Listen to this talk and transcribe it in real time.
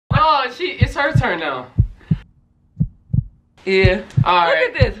Oh, it's her turn now. Yeah. All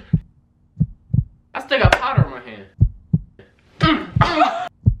right. Look at this. I still got powder in my hand.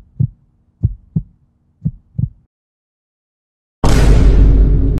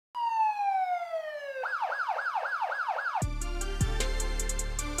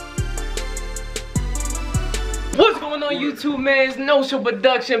 What's going on YouTube, man? It's No Show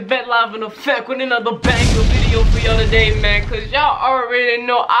Production, back live in effect with another banger video for y'all today, man. Cause y'all already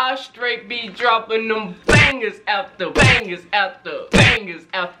know I straight be dropping them bangers after bangers after bangers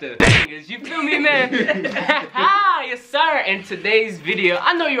after bangers. You feel me, man? Yes, sir. In today's video,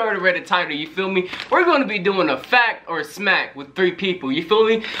 I know you already read the title, you feel me? We're gonna be doing a fact or smack with 3 people, you feel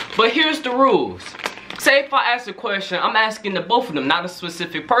me? But here's the rules. Say if I ask a question, I'm asking the both of them, not a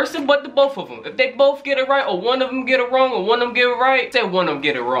specific person, but the both of them. If they both get it right, or one of them get it wrong, or one of them get it right, say one of them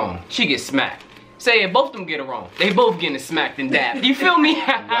get it wrong, she gets smacked. Say if both of them get it wrong, they both getting smacked and dabbed. You feel me?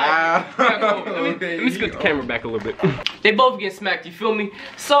 Wow. Let me scoot the camera back a little bit. They both get smacked, you feel me?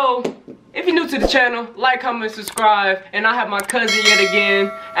 So, if you're new to the channel, like, comment, subscribe, and I have my cousin yet again,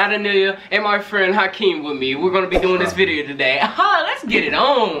 Adania, and my friend Hakeem with me. We're gonna be doing this video today. Let's get it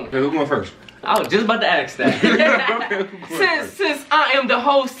on. Okay, who's going first? I was just about to ask that. Since I am the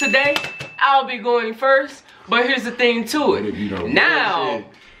host today, I'll be going first. But here's the thing to it.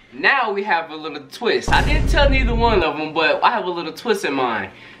 Now we have a little twist. I didn't tell neither one of them, but I have a little twist in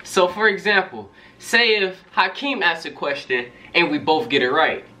mind. So for example, say if Hakeem asks a question and we both get it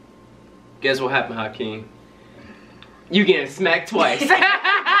right. Guess what happened, Hakeem? You getting smacked twice. You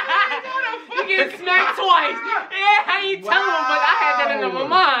getting smacked twice. Yeah, I ain't telling him, but I had that in my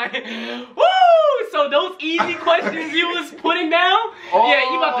mind. Woo! So those easy questions you was putting down,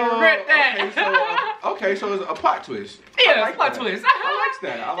 yeah, you about to regret that. Okay, so it's a plot twist. Yeah, it's a plot twist. I like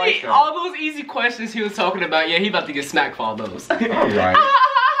that. I like that. All those easy questions he was talking about, yeah, he about to get smacked for all those. Alright.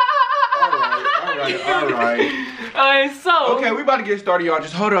 Alright, so. Okay, we about to get started, y'all.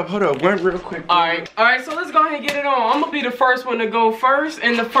 Just hold up. One real quick. Alright, so let's go ahead and get it on. I'm gonna be the first one to go first,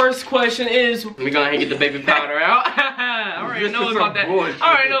 and the first question is, let me go ahead and get the baby powder out. I already know what's about to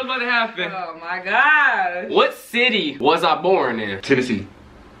happen. Oh my god. What city was I born in? Tennessee.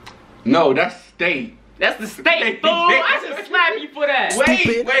 No, that's state. That's the state, fool. I should slap you for that.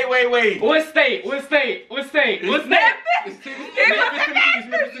 Wait. What state?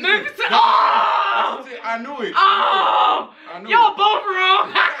 Memphis. Oh! I knew it. Oh! Y'all both wrong.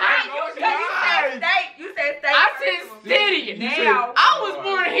 You said state. I said city. Now. I was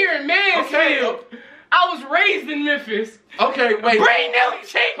born here in Mansfield. I was raised in Memphis. Okay, wait. Bring them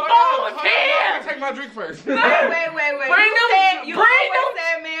cheekbones here. Take my drink first. Wait. You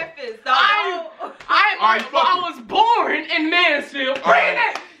said Memphis. So I was born in Mansfield. Bring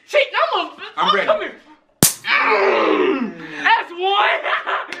that cheek. I'm ready. Come here. That's one.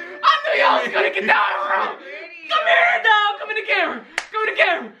 I knew y'all was gonna get that wrong. Come here, dog. Come in the camera.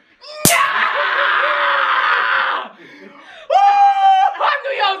 Yeah! Woo! I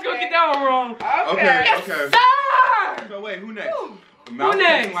knew y'all was gonna get that one wrong. Okay. Yes, sir! So wait, who next? Who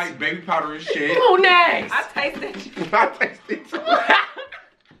next? Like baby powder and shit. Who next? I tasted you. I tasted too.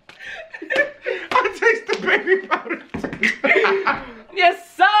 I tasted baby powder too.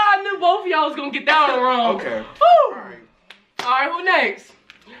 Yes, sir! I knew both of y'all was gonna get that one wrong. Okay. Alright, who next?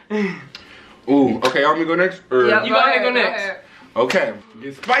 Ooh, okay, I'm gonna go next? Or... Yep, you go ahead, go next. Okay,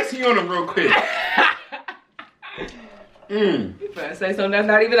 get spicy on them real quick. You better say something that's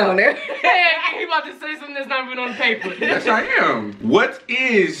not even on there. Hey, he about to say something that's not even on the paper. Yes, I am. What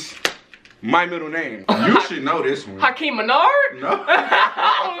is my middle name? You should know this one. Hakeem Menard? No. I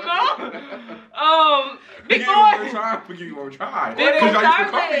don't know. Big boy. I'll give you one try.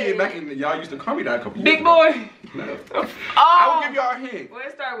 Because y'all used to call me that a couple years Big boy. No. Oh. I will give y'all a hint. What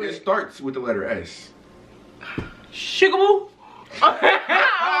it start with? It starts with the letter S. Sugaboo? I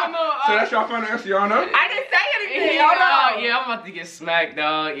don't know. So that's y'all final answer, y'all know? I didn't say anything. Yeah, I'm about to get smacked,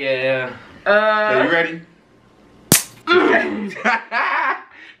 dog. Yeah. Are you ready? Come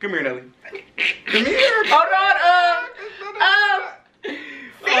here, Nelly. Come here. Hold on.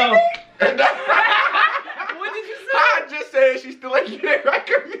 What did you say? I just said she's still like, yeah, right,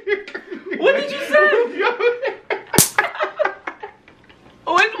 come here. What did you say?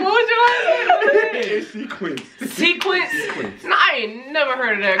 What was your last name? It's Sequence. Sequence? No, I ain't never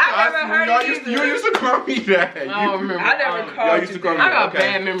heard of that. I never heard of it. You used to call me that. I don't remember. I never called Y'all used to call me that. I got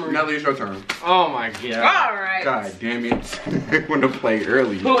bad memory. Nelly, it's your turn. Oh my god. Alright. God damn it. I want to play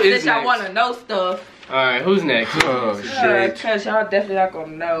early. Who is Since y'all next? want to know stuff. Alright, who's next? Oh, shit. Cause y'all definitely not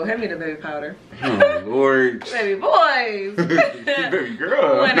gonna know. Hand me the baby powder. Oh, Lord. Baby boys. Baby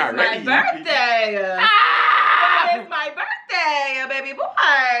girl. When I'm not it's my ready. birthday. Ah! When it's my birthday. birthday, baby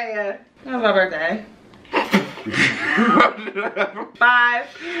boy. When's my birthday? 5,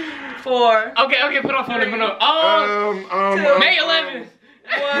 4. Okay, put off on it, put off. May 11th. 1.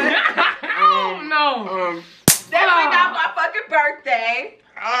 Oh no. Definitely not my fucking birthday.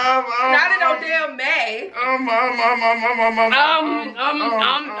 Not in no damn May. Hold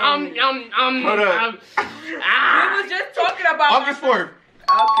up. We was just talking about August 4th.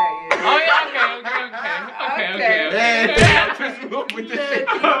 Okay, yeah. Oh yeah, okay. Just move with this shit. I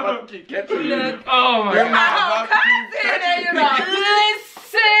keep catching you. Oh my You're god. not about to keep cousin, catching you me. know.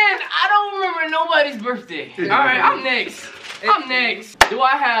 Listen, I don't remember nobody's birthday. Alright, I'm next. Do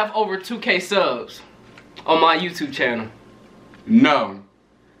I have over 2K subs on my YouTube channel? No.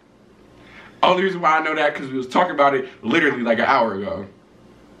 Only reason why I know that because we was talking about it literally like an hour ago.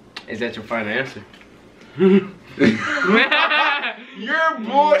 Is that your final answer? You're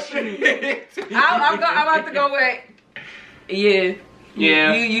bullshit. I'm about to go with yeah.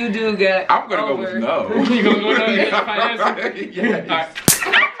 Yeah. You do get. I'm gonna go with no. You gonna go with your final answer? Yes.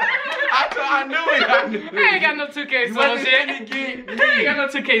 I knew it. I ain't got no 2K subs yet. I ain't got no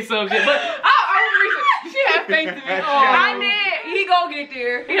 2K subs yet. But she had faith in me. Oh. I did. He gonna get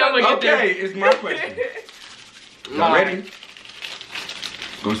there. He gonna get there. Okay, it's my question. Y'all ready?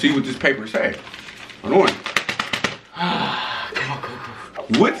 Go see what this paper say. Hold on. Come on.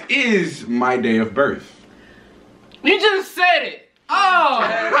 What is my day of birth? You just said it. Oh.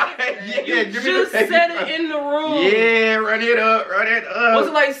 Yeah, You give me just the paper. said it in the room. Yeah, run it up. Was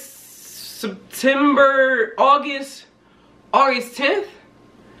it like September, August 10th?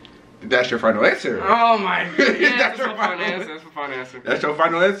 That's your final answer. Oh my god. Yeah, That's that's your my final final answer. That's my final answer. That's your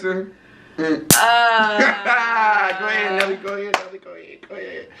final answer? Go ahead, Nelly. Go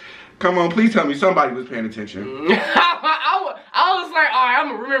ahead. Come on, please tell me somebody was paying attention. I was like, alright, I'm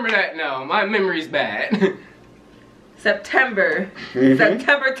gonna remember that now. My memory's bad. September. Mhm.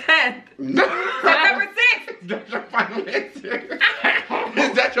 September 10th. September 6th. That's your final answer.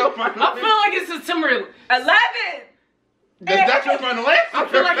 Is that your final I answer? feel like it's September 11th. Is that your final answer? I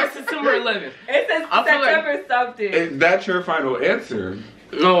feel like it's September 11th. It says I feel like- September something. Is that your final answer?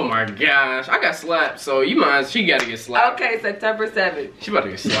 Oh my gosh. I got slapped, so she gotta get slapped. Okay, September 7th. She about to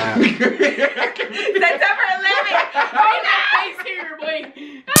get slapped. September 11th. Right that face here, boy. No,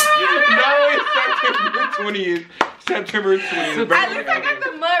 it's September 20th. September 20th. At least I got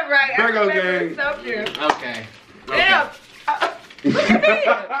the mud right. Virgo I remember gang. something. Okay. Damn. Look at me. I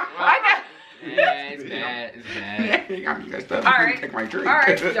got. Yeah, it's bad. It's bad. You got me messed up. All right. Take my drink. All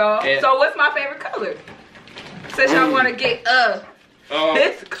right, y'all. Yeah. So what's my favorite color? Since y'all want to get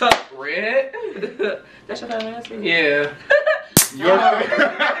this color. Red? That's your favorite answer? Yeah.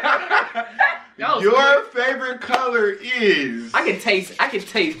 Your favorite color is. I can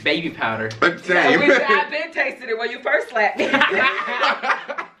taste baby powder. Same. I've been tasting it when you first slapped me.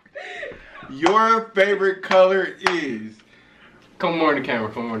 Your favorite color is. Come more in the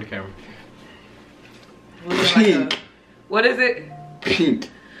camera. Pink. What is it? Pink.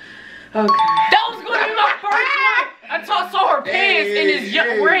 Okay. That was gonna be my first one until I saw her pants and it's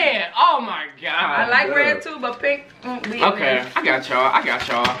Hey. red. Oh my god. I like red too, but pink. Okay, I got y'all.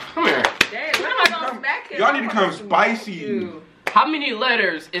 Come here. Dang, when am I gonna smack him? Y'all need to come spicy. How many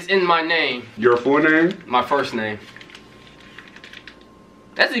letters is in my name? Your full name? My first name.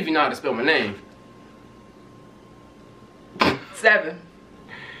 That's if you know how to spell my name. 7.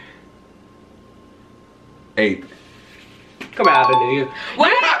 8. Come out of nigga.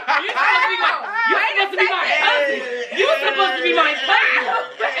 What? You supposed to be my cousin.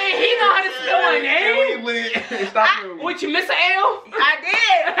 And he know how to spell my name. Stop. What, you miss an L? I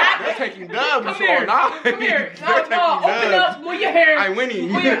did. They're taking dubs. Come so here. now. Come here. They're No, taking open dubs. up. Move your hair. I'm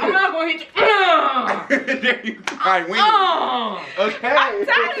winning. I'm not gonna hit you. There you go. I'm winning. Oh. Okay. I'm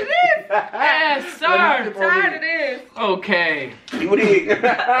tired of this. Yes, sir. I'm tired of this. Okay. You dig.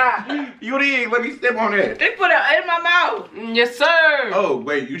 You dig. Let me step on that. They put it in my mouth. Yes, sir. Oh,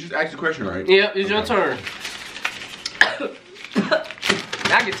 wait. You just asked the question, right? Yep, it's your Okay. turn.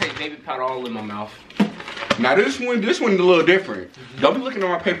 I can take baby powder all in my mouth. Now this one a little different. Don't be looking at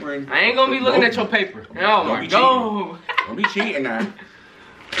my paper and I ain't gonna be looking at your paper. Oh my be god. don't be cheating now.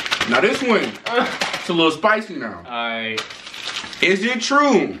 Now this one, it's a little spicy now. Alright. Is it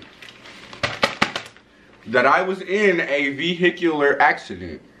true that I was in a vehicular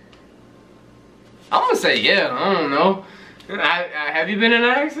accident? I'm gonna say yeah, I don't know. Have you been in an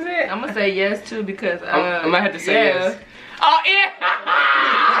accident? I'm gonna say yes too because I might have to say yes. Oh yeah!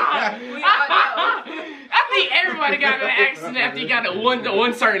 I think everybody got in an accident after you got to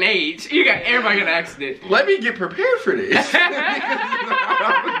one certain age. Everybody got an accident. Let me get prepared for this.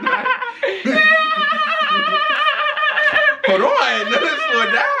 slow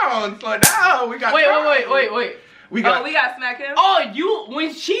it down. Slow it down. We got. Wait. We got. Oh, we got smack him. Oh,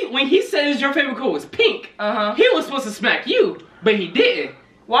 when he said your favorite color was pink, he was supposed to smack you, but he didn't.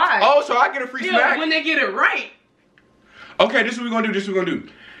 Why? Oh, so I get a free smack? When they get it right. Okay, this is what we're gonna do.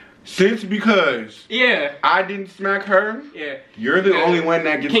 Because I didn't smack her, you're the only one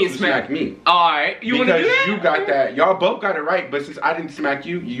that gets to smack me. Alright, you wanna do that? Because you got that. Y'all both got it right, but since I didn't smack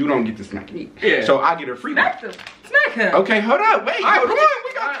you, you don't get to smack me. Yeah. So I get a free one. Smack him. Okay, hold up. Wait, hold on.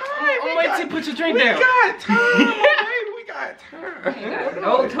 We got time. I'm waiting to put your drink down. We got time. We got time.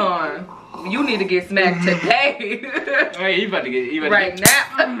 No time. You need to get smacked today. Alright, you about to get right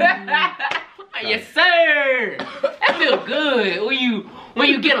now. Yes, sir. That feel good when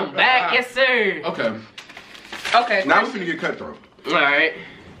you get them back. Yes, sir. Okay. Okay. Now we're finna get cutthroat. All right.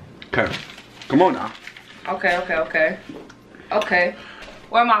 Okay. Come on now. Okay.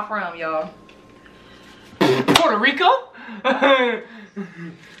 Where am I from, y'all? Puerto Rico?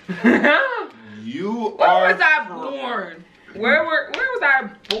 You Where are. was I born? Where was I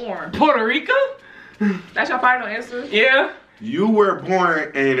born? Puerto Rico? That's your final answer? Yeah. You were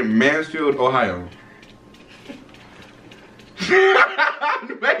born in Mansfield, Ohio. Wait,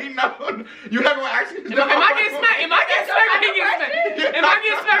 no. You not gonna ask me? Am I getting smacked? Am I getting smacked when he gets smacked? Am I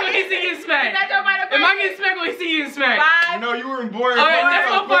getting smacked when he gets smacked? That's your final Am I getting smacked when he gets smacked? 5. No, you were born in Alright, that's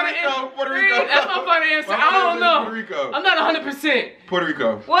my final answer. Puerto Rico. That's my final answer. I don't know. Puerto Rico. I'm not 100%. Puerto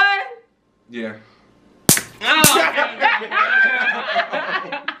Rico. What? Yeah. Oh,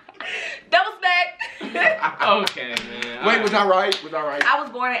 Double smack. okay, man. Wait, was I right? Was I right? I was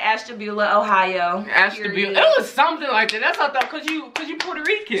born in Ashtabula, Ohio. Ashtabula. It was something like that. That's how I thought, cause you Puerto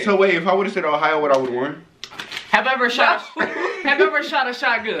Rican. So wait, if I would have said Ohio, what I would have won? Have you ever shot a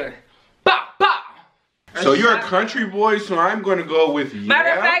shotgun? Pop, pop. So you're a country boy, so I'm gonna go with yeah. Matter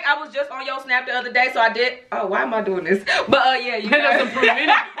of fact, I was just on your snap the other day, so I did. Oh, why am I doing this? But yeah, you That doesn't prove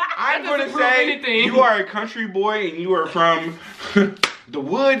anything. I'm That gonna doesn't prove say anything. you are a country boy and you are from the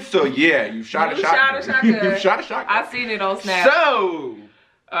woods, so yeah, you shot a shotgun. You shot a shotgun. I seen it on Snap. So,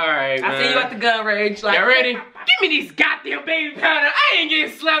 alright, man. I see you at the gun range. Like, y'all ready? Give me these goddamn baby powder. I ain't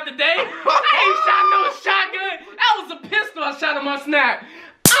getting slapped today. I ain't shot no shotgun. That was a pistol I shot on my snap.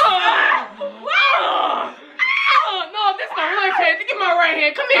 No, that's my left hand. Give me my right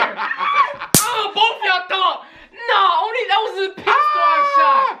hand. Come here. Both y'all thought. No, only that was a pistol I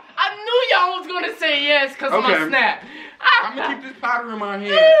shot. I knew y'all was gonna say yes because of my snap. I'm gonna keep this powder in my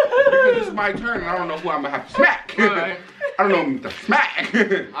hand because it's my turn and I don't know who I'm gonna have to smack. Right. I don't know who to smack.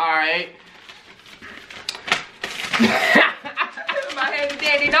 Alright. my head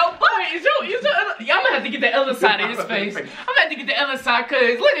daddy, no. Wait, I'm gonna have to get the other side of his face. I'm gonna have to get the other side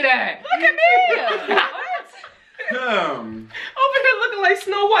because look at that. Look at me. What? Over here looking like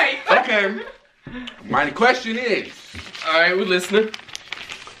Snow White. Okay. My question is. Alright, we're listening.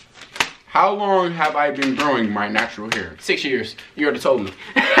 How long have I been growing my natural hair? 6 years. You already told me.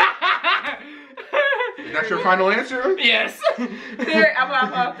 Is that your final answer? Yes. Here, I'm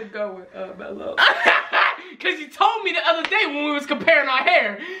gonna have to go with Mello. Cause you told me the other day when we was comparing our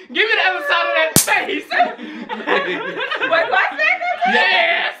hair. Give me the other side of that face. Wait, what's that?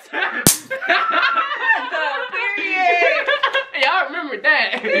 Yes. Period. Y'all remember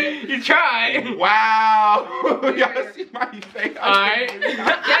that. You tried. Wow. Y'all see my face? Alright.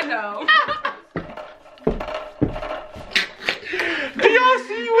 Yeah, no. Do y'all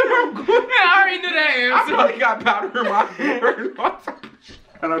see where I'm going? I already knew that I answer. probably got powder in my hair.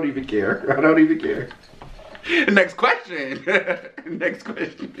 I don't even care. I don't even care. Next question. Next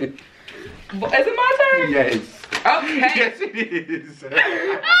question. Is it my turn? Yes. Okay. Yes, it is.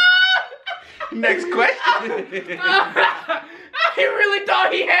 Next question. He really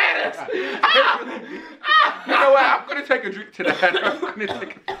thought he had us. You know what? I'm gonna take a drink to that.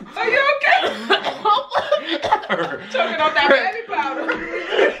 Are you okay? Choking on that baby powder.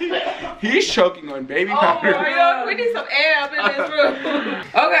 He's choking on baby Oh powder. my God. We need some air up in this room.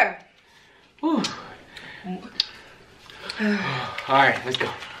 Okay. Alright, let's go.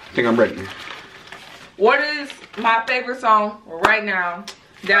 I think I'm ready. What is my favorite song right now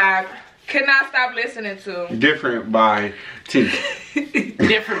that I cannot stop listening to? Different by Tink.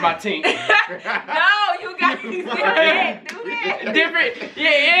 Different by Tink. No, you guys do that. Do that. Different.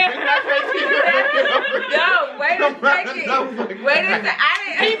 Yeah. No, wait a second. Wait a second.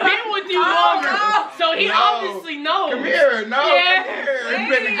 He been with you longer, so he obviously knows. Come here. No. Yeah. Come here.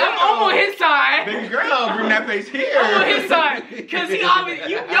 Baby girl. I'm on his side. Baby girl, bring that face here. I'm on his side. Cause he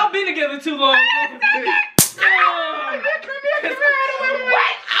obviously, y'all been together too long. Come here.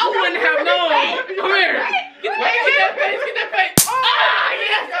 What? I wouldn't have known. Come here. Get that face. Get that face.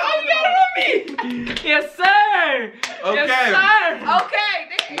 Yes. Oh, you got it on me. Yes, sir. Okay. Yes, sir. Okay.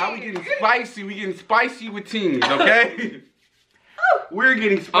 Now we getting spicy. We getting spicy with teens, okay? We're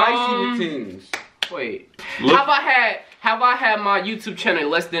getting spicy with teens. Wait. Have I had my YouTube channel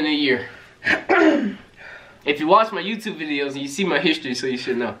less than a year? If you watch my YouTube videos, you see my history, so you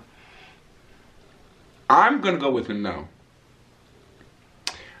should know. I'm gonna go with a no.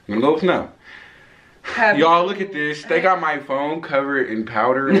 I'm gonna go with no. Y'all look at this. They got my phone covered in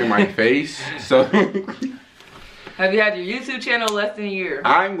powder in my face. So have you had your YouTube channel less than a year?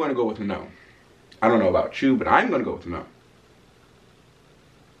 I'm gonna go with a no. I don't know about you, but I'm gonna go with a no.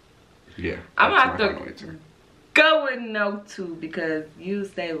 Yeah. I'm gonna have to go with no too because you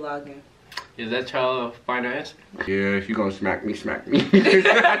stay vlogging. Is that y'all final answer? Yeah, if you're gonna smack me, smack me.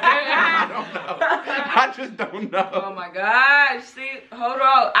 I don't know. I just don't know. Oh my gosh. See, hold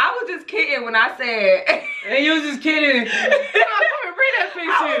on. I was just kidding when I said. And you was just kidding. Come and bring that face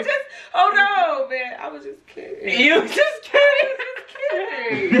I was just, hold on, man. I was just kidding. You was just kidding.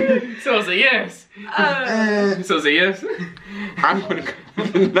 So it's a yes. So it's a yes. I'm gonna go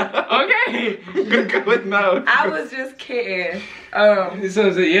with no. Okay. I'm gonna go with no. I was just kidding. So it's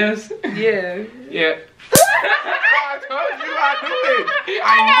a yes. Yeah. Yeah. I told you I knew it.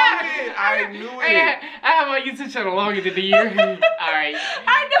 I knew it. I have my YouTube channel longer than the year. Alright.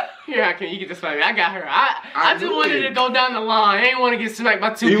 I know. Here, I can. You get this fight. I got her. I just wanted to go down the line. I ain't want to get smacked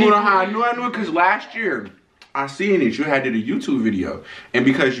by two people. You know how I knew it? Because last year, I seen it. You had did a YouTube video. And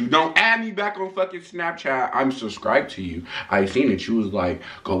because you don't add me back on fucking Snapchat, I'm subscribed to you. I seen it. You was like,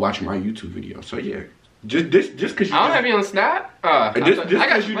 go watch my YouTube video. So yeah. Just because you I don't have you on Snap.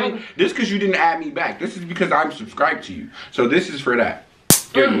 Just because you didn't add me back. This is because I'm subscribed to you. So this is for that.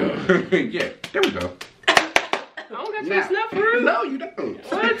 There we go. Yeah, there we go. I don't got you on Snap for real? No, you don't.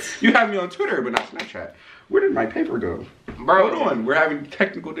 What? You have me on Twitter, but not Snapchat. Where did my paper go? Bro. Hold on, we're having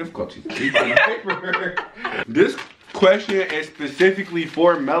technical difficulties. My paper. This question is specifically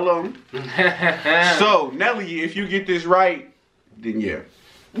for Mello. So, Nelly, if you get this right, then yeah.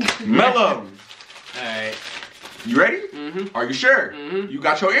 Mello. Alright. You ready? Mm-hmm. Are you sure? Mm-hmm. You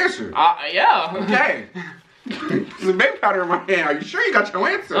got your answer? Yeah. Okay. There's a baby powder in my hand. Are you sure you got your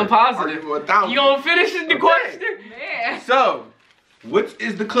answer? I'm positive. You gonna finish the question? Man. So, what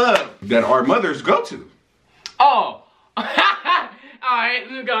is the club that our mothers go to? Oh. Alright,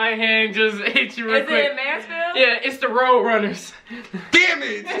 let me go ahead and just hit you real quick. Is it in Mansfield? Yeah, it's the Road Runners. Damn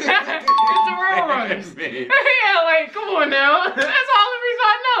it! It's the Road Runners. Yeah, like, come on now. That's all the reason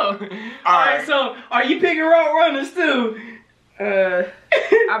I know. Alright, so are you picking Road Runners too?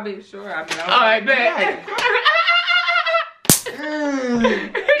 I'll be sure I know. Alright, bet.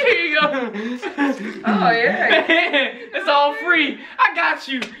 Here you go. Oh, yeah. It's all free. I got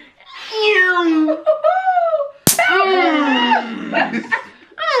you.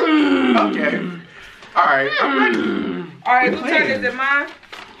 Okay. Alright, I'm ready. Alright, whose turn is it? Mine?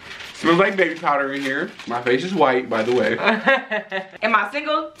 Smells like baby powder in here. My face is white, by the way. Am I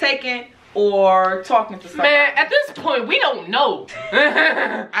single, taken, or talking to somebody? Man, at this point, we don't know.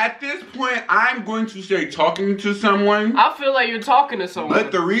 At this point, I'm going to say talking to someone. I feel like you're talking to someone.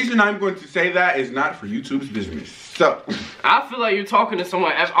 But the reason I'm going to say that is not for YouTube's business. So. I feel like you're talking to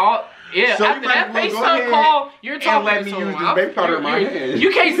someone. As all. Yeah, so after that FaceTime call, you're talking to someone. Let me use this baby powder in my hand.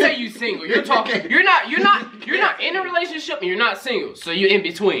 You can't say you single. You're talking. You're not in a relationship and you're not single. So you're in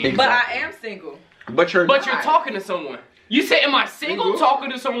between. Exactly. But I am single. But you're talking to someone. You say, am I single, talking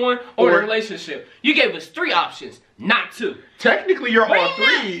to someone, or in a relationship? You gave us 3 options, not 2. Technically, you're all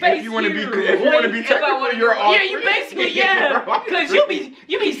 3. If you want to be, technically, you're all 3. Yeah, you basically, because you be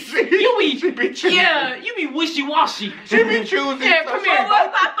wishy-washy. She be choosing. Yeah, come here.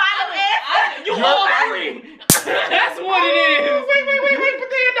 What's my final answer? You all 3. That's what it is. Wait, put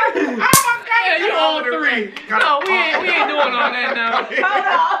the hand down. Oh my God. Yeah, you all 3. No, we ain't doing all that now. Hold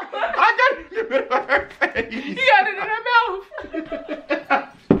on. I got it in the middle of her face. You got it in her mouth.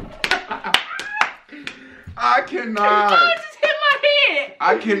 I cannot. I just hit my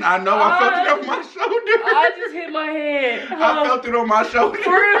head. I know. I felt it on my shoulder. I just hit my head. I felt it on my shoulder.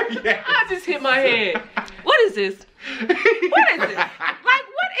 For real? Yes. I just hit my head. What is this? What is this? Like,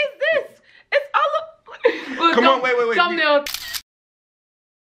 what is this? It's all Look, Come on, wait. Thumbnail.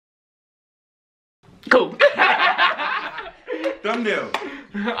 Cool. Thumbnail.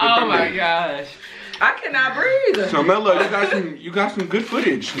 Oh my gosh. I cannot breathe. So Mello, you got some good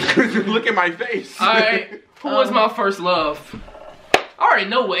footage. Look at my face. All right. Who was my first love? I already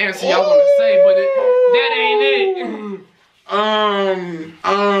know what answer y'all want to say, but that ain't it.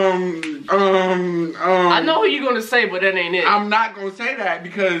 I know who you gonna say, but that ain't it. I'm not gonna say that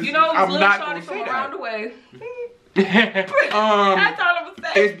because I'm not gonna say that. Away. That's all I'm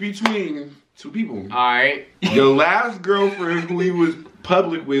gonna say. It's between 2 people. All right. Your last girlfriend who he was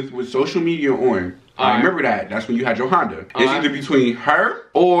public with social media on. I Alright. remember that. That's when you had your Honda. It's Alright. either between her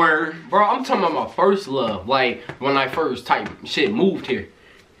or Bro, I'm talking about my first love. Like, when I first type shit moved here.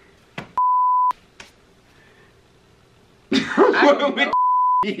 don't know.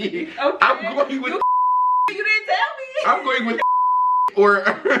 Okay. Okay. I'm going with You didn't tell me. I'm going with or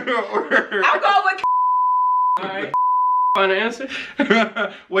I'm going with. Alright. Final answer?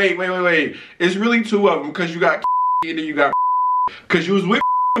 wait. It's really two of them because you got and then you got because you was with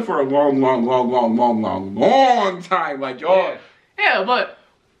for a long time. Like y'all. Yeah, but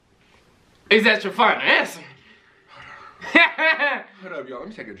is that your final answer? Hold up, y'all. Let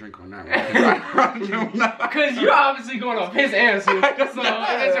me take a drink on that one. Because you're obviously going off his answer. So is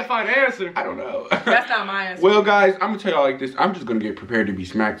that your final answer? I don't know. That's not my answer. Well, guys, I'm gonna tell y'all like this. I'm just gonna get prepared to be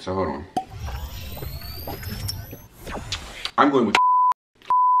smacked. So hold on. I'm going with.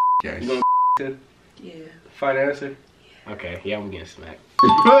 Yes. You going to Yeah. final answer? Okay, yeah, I'm getting smacked.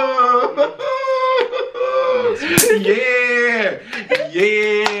 yeah.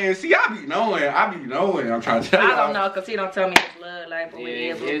 See, I be knowing. I'm trying to tell you. I don't know, cause he don't tell me his blood like, but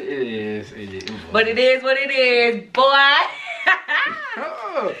Yeah, it is. it is. But it is what it is, boy.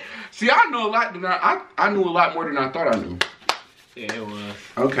 See, I know a lot. I knew a lot more than I thought I knew. Yeah, it was.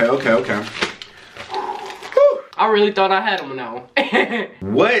 Okay. I really thought I had him on that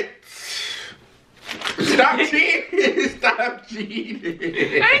one. What? Stop cheating! Stop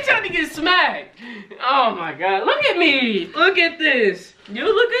cheating! I ain't trying to get smacked. Oh my god, look at me. Look at this. You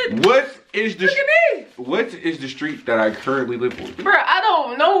look at. What is the Look at me. What is the street that I currently live on? Bro, I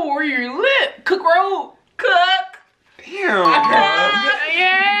don't know where you live. Cook Road. Cook. Damn.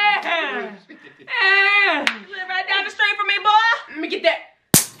 Yeah. Live right down the street from me, boy. Let me get that.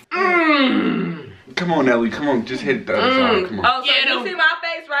 Mmm. Come on, Ellie. Come on, just hit the other side. Come on. Oh, so Yeah, you no. see my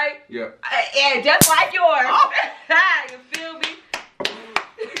face, right? Yep. Yeah, just like yours. Oh. You feel me?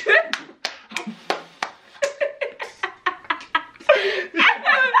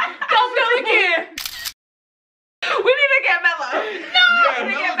 Don't do it again. We need to get Mello. Yeah, we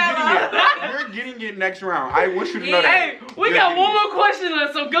need to get Melo's Mello. getting it. We're getting it next round. I want you to know that. Hey, we got one more question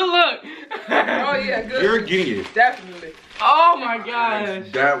left, so good luck. Oh yeah, good. You're getting it. Definitely. Oh my gosh.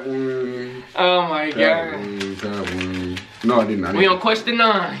 That one. Oh my That god. one. That one. No, I didn't. We on question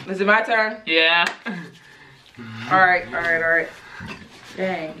 9. Is it my turn? Yeah. All right.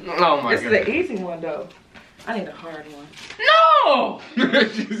 Dang. Oh my This god. is an easy one though. I need a hard one. No!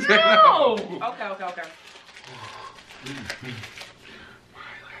 She said No! Okay.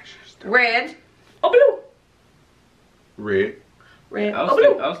 Red or blue? Red. Red I or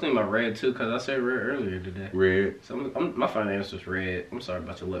blue? was thinking about red too, because I said red earlier today. Red. So my final answer is red. I'm sorry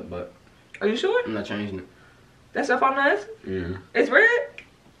about your lip, but Are you sure? I'm not changing it. That's your final answer? Yeah. It's red?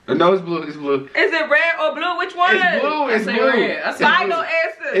 No, it's blue. It's blue. Is it red or blue? Which one? It's blue. It's I say blue. red. I say Final blue.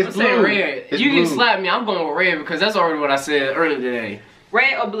 answer. It's I'm saying blue. red. It's You blue. can slap me. I'm going with red because that's already what I said earlier today.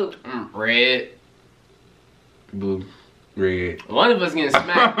 Red or blue? Red. Blue. Red. One of us getting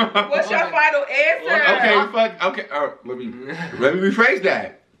smacked. What's your final answer? Okay, fuck. Okay, let me rephrase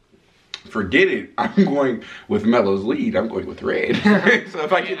that. Forget it. I'm going with Mello's lead. I'm going with red. So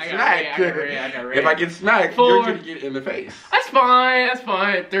if I get I got smacked, red, I got red. if I get smacked, 4. you're gonna get it in the face. That's fine.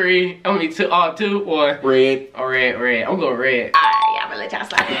 3. I mean 2. 2 or Red. red. I'm going red. Alright, I'm gonna let y'all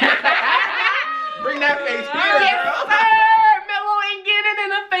slide. Bring that face Yes, here, girl. sir. Mello ain't getting in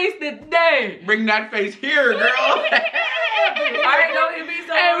the face today. Bring that face here, girl. Alright, don't hit me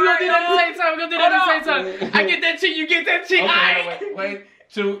so Hey, we're gonna do that at the hard. same time. We're gonna do that at the same time. I get that cheek, you get that cheek. Okay, wait.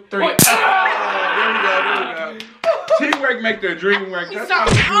 2, 3. Wait. There we go. Teamwork make the dream work. That's how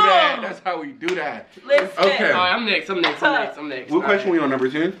we do that. That's how we do that. Listen. Okay. Alright, I'm next. What question we on, number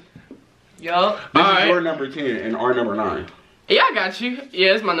 10? Yo. This Alright. is your number 10 and our number 9. Yeah, I got you.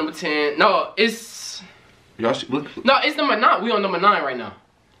 Yeah, it's my number 10. No, it's Y'all see, look. it's number 9. We on number 9 right now.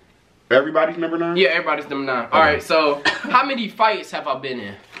 Everybody's number 9? Yeah, everybody's number 9. Alright, so how many fights have I been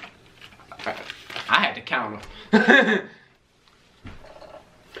in? I had to count them.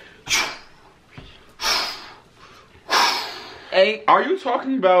 Eight. Are you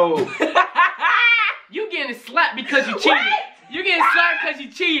talking about... You getting slapped because you cheated. What? You getting slapped because you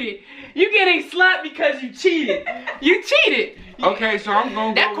cheated. You getting slapped because you cheated. You cheated. Okay, so I'm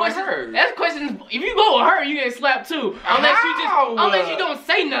gonna That go with question. her. That question. If you go with her, you get slapped too. How? Unless you don't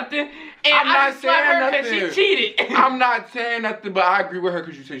say nothing. And I'm I not just slapped her saying because she nothing. cheated. I'm not saying nothing, but I agree with her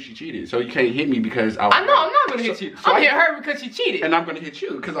because you said she cheated. So you can't hit me because I was I know. right. I'm not gonna hit you. So I'm I- hitting her because she cheated. And I'm gonna hit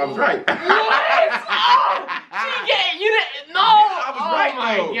you because I was right. What? Oh, she get you. No. I was oh right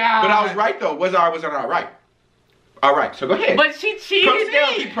my though. God. But I was right though. Was I or was I not right? All right, so go ahead. But she cheated.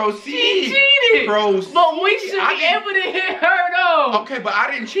 Proceed. She cheated. Proceed. But we should be able to hit her though. Okay, but I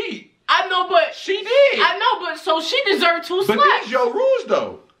didn't cheat. I know, but She did. I know, but so she deserved 2 But slaps. these your rules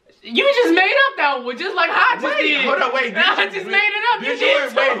though. You just made up that one, just like I just did. Hold on, wait. I just made it up. You did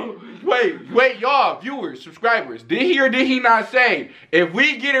too. Wait, y'all, viewers, subscribers. Did he or did he not say, if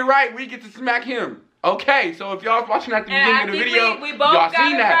we get it right, we get to smack him? Okay, so if y'all was watching at the beginning of the video, we both y'all got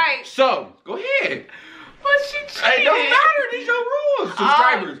seen it that. right. So, go ahead. But she cheated. It don't matter, these your rules.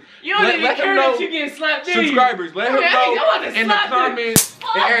 Subscribers. You don't even care that you getting slapped, do you? Subscribers, let him know in the comments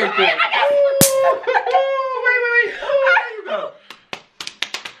and everything. Wait. There you go.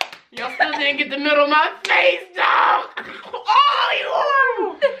 Y'all still didn't get the middle of my face, dog. Oh,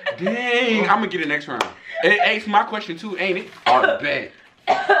 you Dang, I'm gonna get it next round. It's my question too, ain't it? Alright,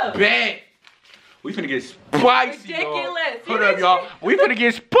 bet. We finna get spicy, y'all. Ridiculous. Hold up, y'all. We finna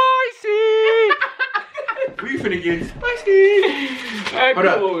get spicy. We finna get spicy. Hold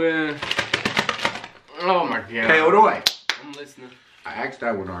up. Man. Oh my god. Okay, hold on. I'm listening. I asked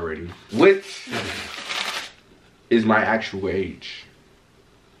that one already. What is my actual age?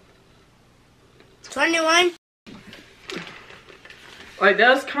 21. Like,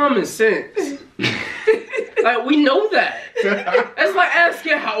 that's common sense. Like, we know that. That's like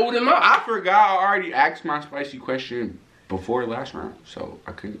asking how old am I? I forgot I already asked my spicy question before the last round, so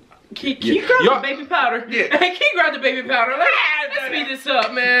I couldn't. Keep Yeah. grabbing Yo- the baby powder. Yeah. Keep grabbing the baby powder. Let's speed this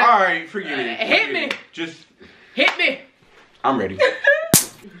up, man. Alright, forget it. Hit me. Just, Hit me. I'm ready.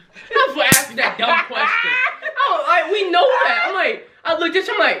 That's for asking that dumb question. Oh, like, we know that. I'm like, I looked at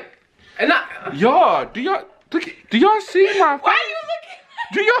you, I'm like, and I. Y'all, do y'all see my face? Why are you looking?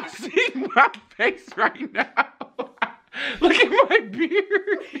 Do y'all see my face right now? Look at my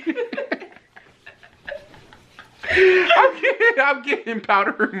beard. I'm getting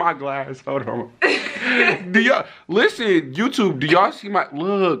powder in my glass. Hold on. Do y'all listen, YouTube? Do y'all see my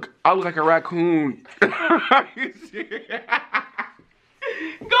look? I look like a raccoon. Go,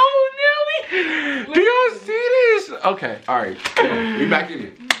 Nelly. Do y'all see this? Okay, all right. We back in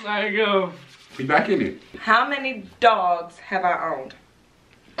it. There you go. We back in it. How many dogs have I owned?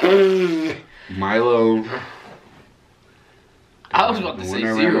 Milo. I was about to say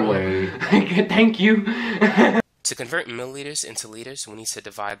Whenever 0. away. Thank you. To convert milliliters into liters, we need to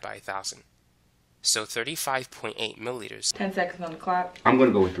divide by 1,000. So 35.8 milliliters. 10 seconds on the clock. I'm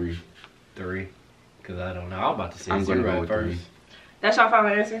gonna go with 3. 3. Because I don't know. I was about to say I'm 0 gonna go at with first. 3. That's your final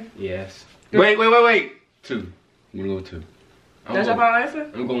answer? Yes. Wait. 2. I'm gonna go with 2. That's your final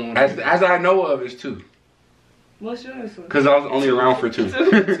answer? I'm going As I know of, it's 2. What's your answer? Cause I was only around for 2.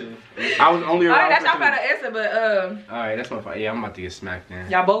 2. I was only Alright, around that's your for final answer, but Alright, that's my fault. Yeah, I'm about to get smacked now.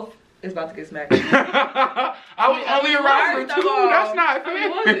 y'all both is about to get smacked. 2. I was only around for 2. First of all, That's not how many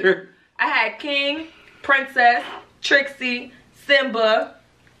was fair. I had King, Princess, Trixie, Simba.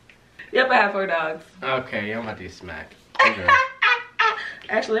 Yep, I had 4 dogs. Okay, I'm about to get smacked. Okay.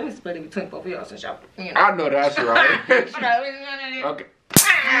 Actually, let me split it between both of y'all since y'all, you know. I know that's right. Okay.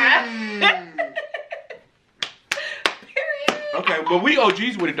 Okay. Okay, but we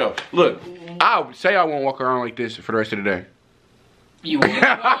OGs with it though. Look, I say I won't walk around like this for the rest of the day. You will.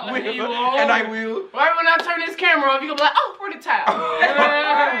 I will, You will. and I will. Right when I turn this camera off, you gonna be like, oh, where the towel?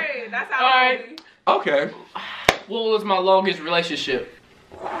 Alright, that's how Alright. it's gonna be. Okay. What was my longest relationship?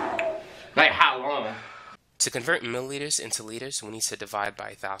 Like, how long? To convert milliliters into liters, we need to divide by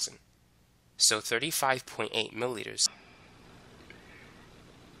 1,000. So 35.8 milliliters.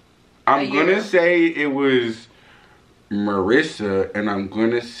 I'm A year. gonna say it was Marissa, and I'm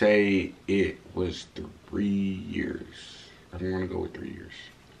gonna say it was 3 years. I'm gonna go with 3 years.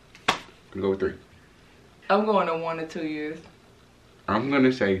 I'm gonna go with 3. I'm going to 1 or 2 years. I'm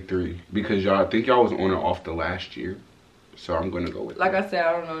gonna say 3 because y'all I think y'all was on and off the last year, so I'm gonna go with. Like 3. I said,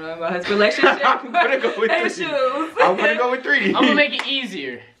 I don't know nothing about his relationship. I'm gonna go with His 3. shoes. I'm gonna go with 3. I'm gonna make it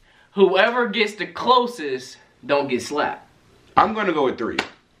easier. Whoever gets the closest don't get slapped. I'm gonna go with 3.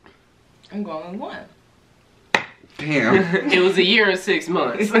 I'm going with 1. Damn. It was a year and 6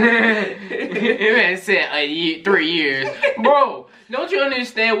 months. It man said a year, 3 years. Bro, don't you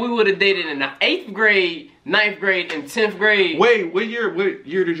understand? We would have dated in the 8th grade, 9th grade, and 10th grade. Wait, what year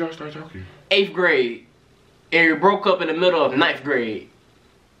did y'all start talking? 8th grade. And we broke up in the middle of 9th grade.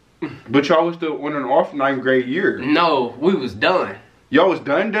 But y'all was still on and off 9th grade year. No, we was done. Y'all was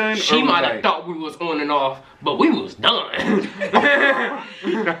done? She or was might have like- thought we was on and off, but we was done.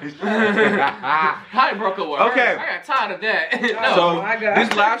 I broke up with her. Okay. I got tired of that. So my God.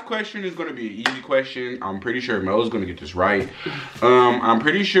 this last question is gonna be an easy question. I'm pretty sure Mel's gonna get this right. I'm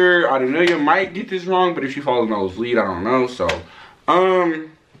pretty sure Adelia might get this wrong, but if she follows Mel's lead, I don't know. So,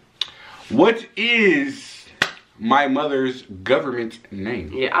 what is my mother's government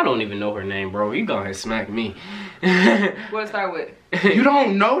name. Yeah, I don't even know her name, bro. You go ahead and smack me. What it start with? You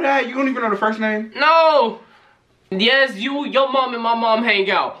don't know that? You don't even know the first name? No. Yes, your mom and my mom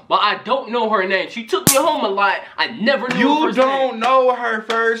hang out, but I don't know her name. She took me home a lot. I never knew her You first don't name. know her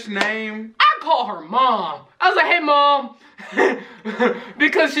first name? I call her mom. I was like, hey, mom.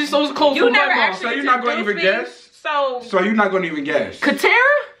 Because she's so close You with never my mom. actually So you're not gonna even introduced me? guess? So So you're not gonna even guess?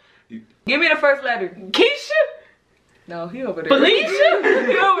 Katera? give me the first letter. Keisha? No, he over there. Felicia?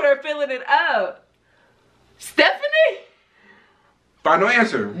 He over there filling it up. Stephanie? Final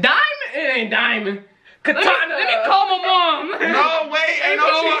answer. Diamond? It ain't Diamond. Katana. Let me call my mom. No, wait, ain't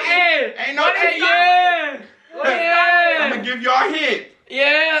no cheating. Ain't no cheating. Yeah. I'm gonna give y'all a hint.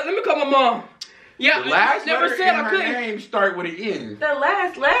 Yeah, let me call my mom. Yeah, The last never letter said in I her couldn't. name start with an N. The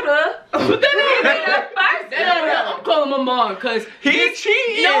last letter. But that ain't That that. I'm calling my mom because He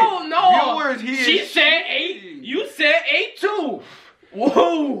cheated. No. Viewers, he She is said cheating. 8. You said 8 too.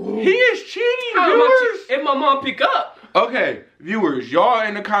 Whoa. He is cheating, How am I viewers. if my mom pick up? Okay, viewers, y'all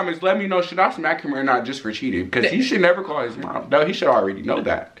in the comments, let me know, should I smack him or not just for cheating? Because he should never call his mom. No, he should already know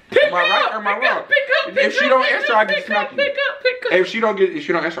that. Am I right or am I wrong? If she don't answer, I get to smack you. Pick up. If she don't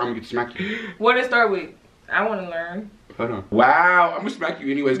answer, I'm gonna get to smack you. What did it start with? I want to learn. Hold on. Wow, I'm gonna smack you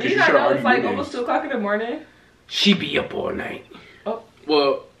anyways Do because you you not should know already it's like knew almost this. 2 o'clock in the morning? She be up all night. Oh.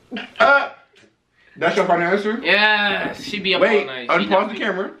 Well, That's your final answer? yeah, she be up all Wait, night. unpause the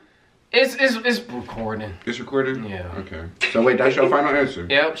camera. It's recording. It's recorded? Yeah. Okay. So wait, that's your final answer?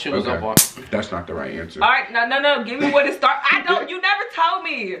 Yep, she was Okay. up all. That's not the right answer. All right, no. Give me what it start. I don't. You never told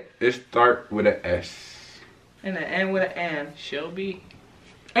me. It start with an S. And an N with an N. Shelby.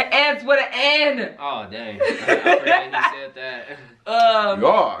 It ends with an N. Oh dang! I forgot he said that.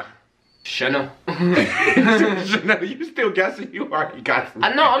 Y'all. Shanna. Chanel, you still guessing? You already got some.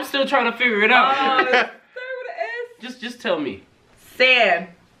 I know. I'm still trying to figure it out. It start with an Just tell me. S. Sand.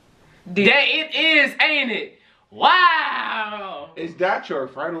 D. That it is, ain't it? Wow. Is that your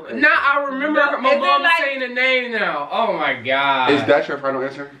final answer? Now I remember No, my is it mom like- saying the name now. Oh my god. Is that your final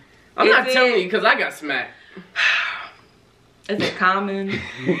answer? I'm Is not it- telling you because I got smacked. Is it common?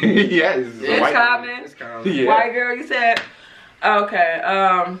 Yes. It's common. It's common. Yeah. White girl, you said. Okay.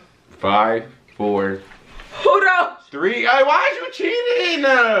 5, 4, Who knows? 3. Why is you cheating?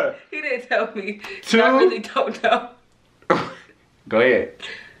 He didn't tell me. 2. I really don't know. Go ahead.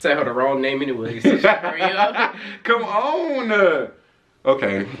 Say her the wrong name anyways. Hurry up. Come on.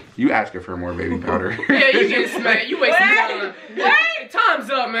 Okay. You asking for more baby powder. Yeah, you get smacked. You wasting time. Wait. Time's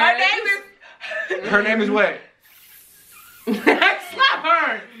up, man. Her name is Her name is what? Slap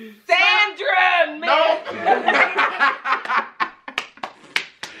her. Sandra. Man.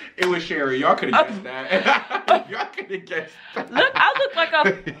 It was Sherry. Y'all could have guessed that. Y'all could have guessed that. Look, I look like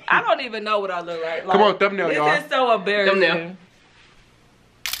I don't even know what I look like. Come on, thumbnail, y'all. This is so embarrassing. Thumbnail.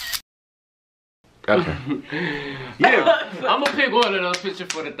 Okay. Yeah. I'm gonna pick one of those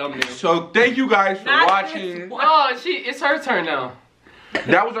pictures for the thumbnail. So thank you guys for Not watching. this Oh, it's her turn now.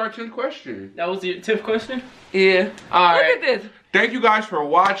 That was our 10th question. That was your 10th question? Yeah. All Look right. at this. Thank you guys for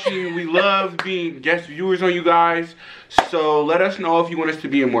watching. We love being guest viewers on you guys. So let us know if you want us to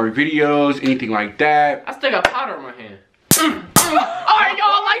be in more videos, anything like that. I still got powder in my hand. Alright,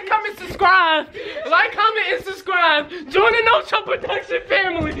 y'all, like, comment, subscribe. Like, comment, and subscribe. Join the No Show Production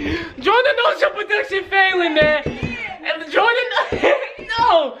family. Join the No Show Production family, man. And join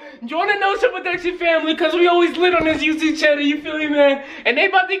the No Show Production family, because we always lit on this YouTube channel, you feel me, man? And they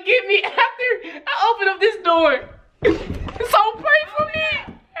about to get me after I open up this door. So pray for me.